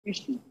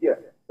issue here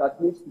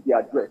that needs to be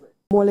addressed.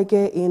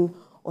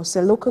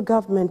 MolegeinOse local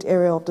government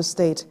area of the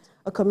state,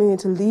 a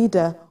community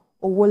leader,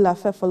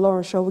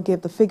 OwolafeFolorunshowho,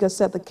 gave the figure,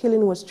 said the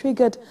killing was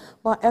triggered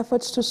by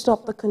efforts to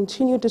stop the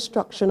continued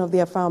destruction of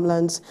their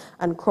farmlands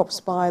and crops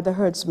by the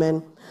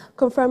herdsmen.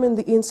 Confirming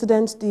the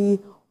incident, the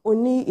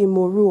Oni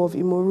Imoru of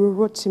Imoru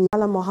wrote to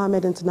Ala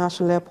Mohammed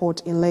International Airport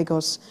in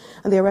Lagos,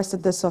 and they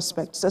arrested the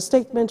suspects. A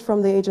statement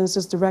from the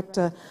agency's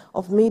Director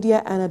of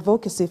Media and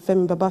Advocacy,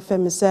 Femi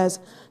Babafemi, says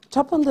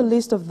top on the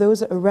list of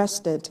those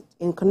arrested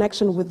in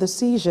connection with the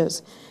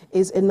seizures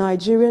is a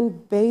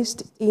Nigerian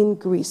based in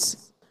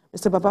Greece.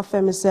 Mr.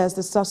 Babafemi says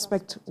the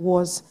suspect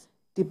was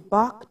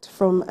debarked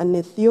from an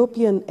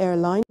Ethiopian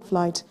airline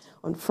flight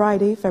on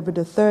Friday,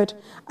 February the 3rd,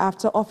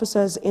 after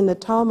officers in the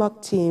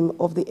tarmac team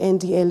of the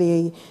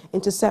NDLEA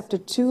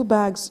intercepted 2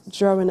 bags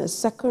during a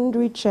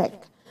secondary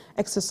check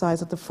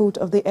exercise at the foot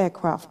of the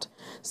aircraft.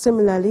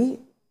 Similarly,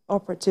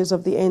 operatives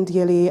of the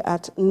NDLEA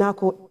at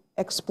Narco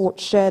Export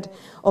Shed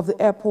of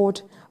the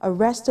airport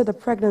arrested a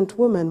pregnant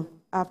woman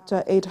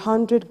after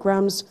 800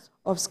 grams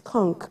of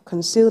skunk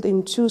concealed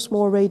in 2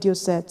 small radio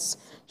sets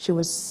she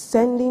was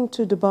sending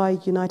to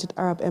Dubai, United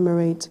Arab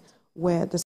Emirates, where the